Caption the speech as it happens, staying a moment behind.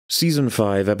Season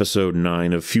 5, Episode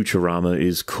 9 of Futurama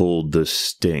is called The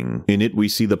Sting. In it, we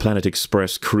see the Planet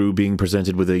Express crew being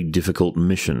presented with a difficult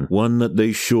mission, one that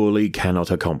they surely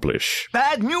cannot accomplish.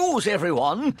 Bad news,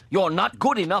 everyone! You're not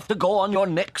good enough to go on your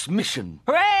next mission.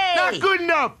 Hooray! Not good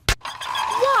enough!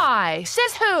 Why?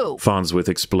 Says who? Farnsworth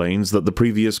explains that the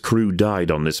previous crew died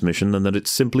on this mission and that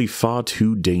it's simply far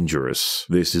too dangerous.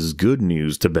 This is good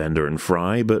news to Bender and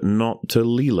Fry, but not to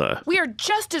Leela. We are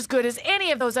just as good as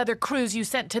any of those other crews you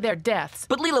sent to their deaths.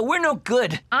 But Leela, we're no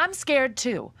good. I'm scared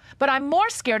too, but I'm more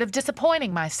scared of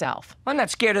disappointing myself. I'm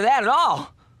not scared of that at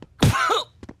all.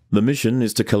 The mission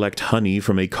is to collect honey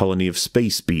from a colony of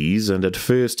space bees, and at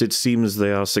first it seems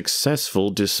they are successful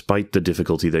despite the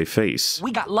difficulty they face.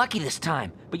 We got lucky this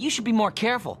time, but you should be more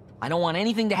careful. I don't want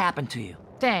anything to happen to you.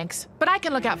 Thanks, but I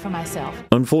can look out for myself.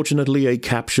 Unfortunately, a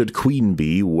captured queen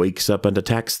bee wakes up and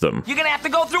attacks them. You're gonna have to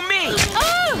go through me!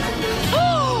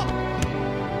 Oh!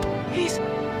 He's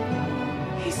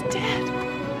dead.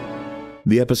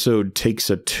 The episode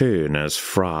takes a turn as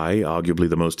Fry, arguably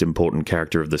the most important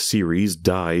character of the series,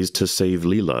 dies to save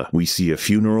Leela. We see a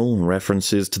funeral,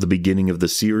 references to the beginning of the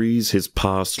series, his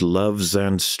past loves,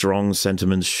 and strong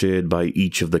sentiments shared by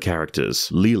each of the characters.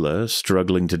 Leela,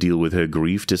 struggling to deal with her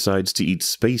grief, decides to eat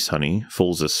space honey,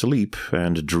 falls asleep,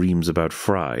 and dreams about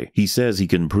Fry. He says he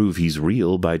can prove he's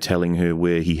real by telling her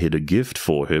where he hid a gift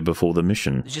for her before the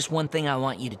mission. There's just one thing I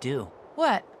want you to do.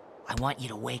 What? I want you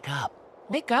to wake up.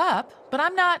 Wake up? But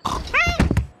I'm not...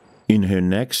 In her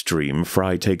next dream,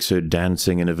 Fry takes her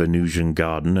dancing in a Venusian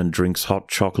garden and drinks hot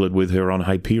chocolate with her on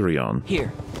Hyperion.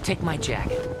 Here, take my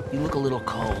jacket. You look a little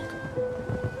cold.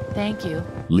 Thank you.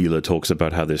 Leela talks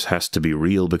about how this has to be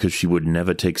real because she would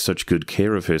never take such good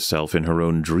care of herself in her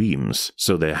own dreams,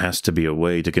 so there has to be a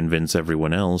way to convince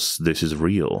everyone else this is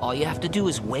real. All you have to do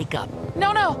is wake up.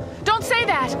 No, don't say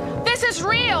that! This is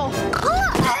real!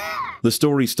 The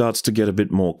story starts to get a bit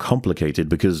more complicated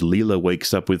because Leela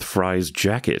wakes up with Fry's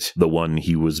jacket, the one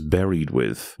he was buried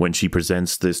with. When she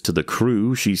presents this to the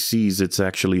crew, she sees it's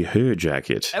actually her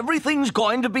jacket. Everything's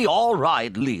going to be all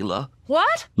right, Leela.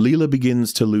 What? Leela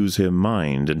begins to lose her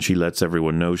mind, and she lets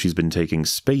everyone know she's been taking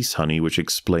space honey, which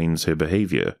explains her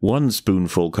behavior. 1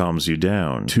 spoonful calms you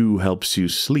down, 2 helps you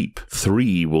sleep,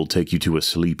 3 will take you to a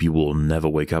sleep you will never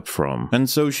wake up from. And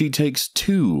so she takes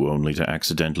 2, only to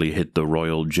accidentally hit the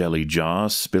royal jelly jar,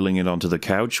 spilling it onto the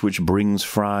couch, which brings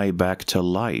Fry back to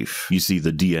life. You see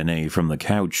the DNA from the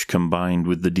couch combined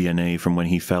with the DNA from when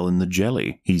he fell in the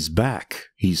jelly. He's back.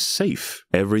 He's safe.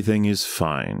 Everything is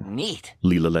fine. Neat.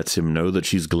 Leela lets him know that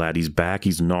she's glad he's back,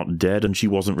 he's not dead, and she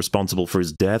wasn't responsible for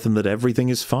his death, and that everything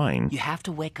is fine. You have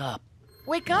to wake up.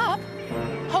 Wake up?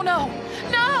 Oh no!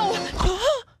 No!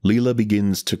 Leela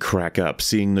begins to crack up,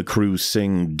 seeing the crew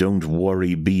sing "Don't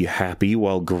Worry, Be Happy"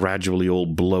 while gradually all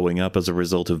blowing up as a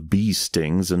result of bee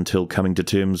stings until coming to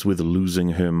terms with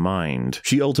losing her mind.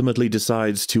 She ultimately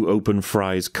decides to open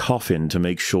Fry's coffin to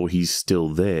make sure he's still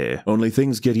there. Only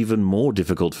things get even more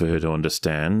difficult for her to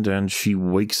understand, and she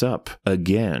wakes up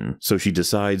again. So she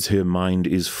decides her mind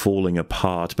is falling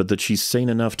apart, but that she's sane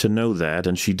enough to know that,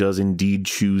 and she does indeed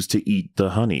choose to eat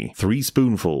the honey. 3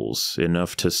 spoonfuls,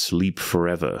 enough to sleep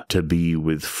forever. To be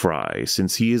with Fry,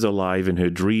 since he is alive in her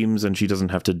dreams and she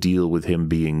doesn't have to deal with him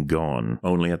being gone.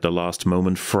 Only at the last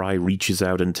moment, Fry reaches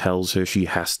out and tells her she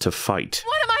has to fight.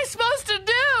 What am I supposed to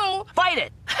do? Fight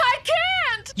it! I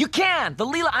can't! You can! The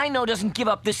Leela I know doesn't give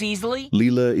up this easily.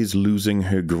 Leela is losing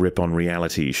her grip on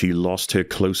reality. She lost her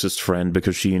closest friend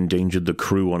because she endangered the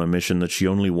crew on a mission that she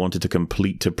only wanted to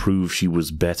complete to prove she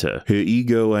was better. Her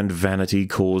ego and vanity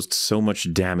caused so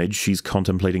much damage, she's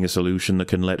contemplating a solution that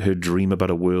can let her dream about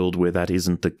a world where that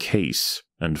isn't the case.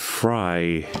 And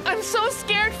Fry... I'm so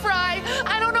scared, Fry!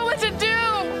 I don't know what to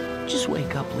do! Just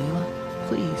wake up, Leela.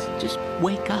 Please, just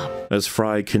wake up. As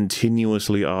Fry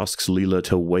continuously asks Leela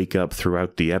to wake up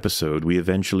throughout the episode, we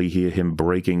eventually hear him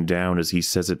breaking down as he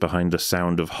says it behind the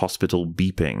sound of hospital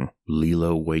beeping.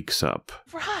 Leela wakes up.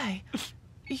 Fry,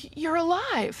 you're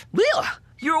alive. Leela!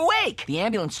 You're awake! The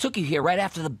ambulance took you here right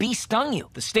after the bee stung you.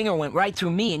 The stinger went right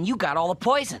through me and you got all the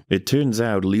poison. It turns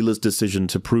out Leela's decision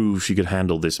to prove she could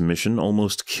handle this mission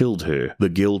almost killed her. The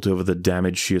guilt over the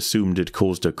damage she assumed it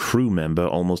caused a crew member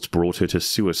almost brought her to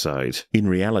suicide. In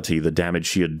reality, the damage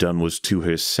she had done was to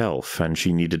herself, and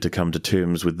she needed to come to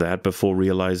terms with that before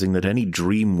realizing that any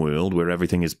dream world where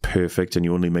everything is perfect and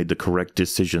you only made the correct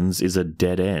decisions is a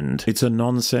dead end. It's a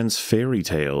nonsense fairy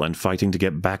tale, and fighting to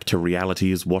get back to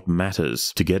reality is what matters.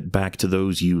 is, to get back to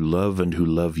those you love and who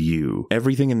love you.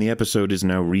 Everything in the episode is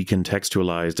now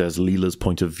recontextualized as Leela's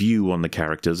point of view on the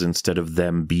characters instead of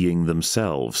them being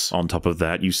themselves. On top of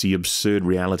that, you see absurd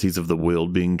realities of the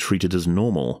world being treated as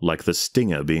normal, like the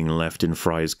stinger being left in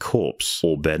Fry's corpse,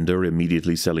 or Bender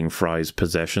immediately selling Fry's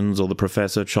possessions, or the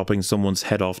professor chopping someone's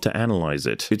head off to analyze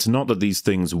it. It's not that these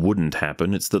things wouldn't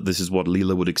happen, it's that this is what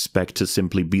Leela would expect to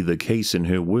simply be the case in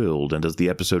her world, and as the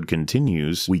episode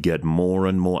continues, we get more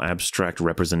and more abstract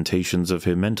representations of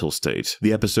her mental state.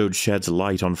 The episode sheds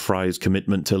light on Fry's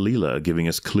commitment to Leela, giving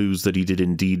us clues that he did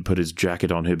indeed put his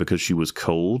jacket on her because she was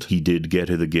cold, he did get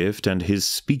her the gift, and his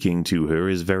speaking to her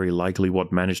is very likely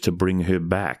what managed to bring her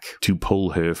back, to pull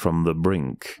her from the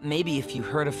brink. Maybe if you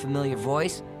heard a familiar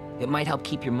voice, it might help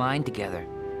keep your mind together.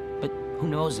 But who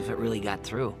knows if it really got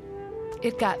through?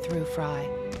 It got through, Fry.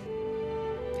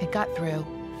 It got through.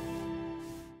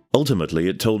 Ultimately,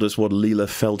 it told us what Leela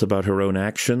felt about her own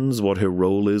actions, what her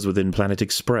role is within Planet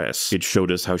Express. It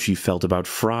showed us how she felt about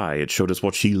Fry. It showed us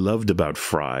what she loved about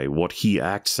Fry, what he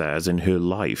acts as in her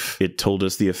life. It told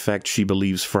us the effect she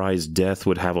believes Fry's death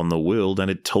would have on the world, and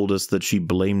it told us that she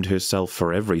blamed herself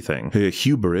for everything. Her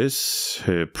hubris,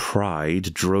 her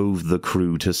pride, drove the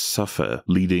crew to suffer,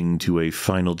 leading to a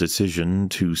final decision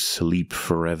to sleep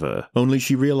forever. Only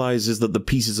she realizes that the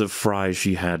pieces of Fry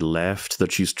she had left,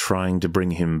 that she's trying to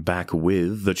bring him back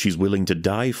with, that she's willing to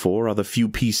die for, are the few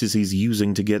pieces he's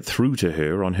using to get through to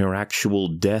her on her actual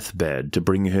deathbed, to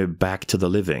bring her back to the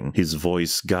living. His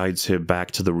voice guides her back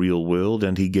to the real world,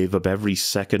 and he gave up every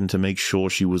second to make sure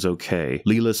she was okay.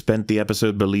 Leela spent the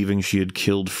episode believing she had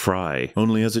killed Fry,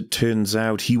 only as it turns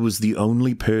out, he was the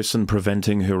only person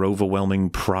preventing her overwhelming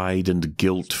pride and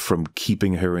guilt from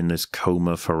keeping her in this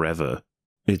coma forever.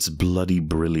 It's bloody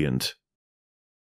brilliant.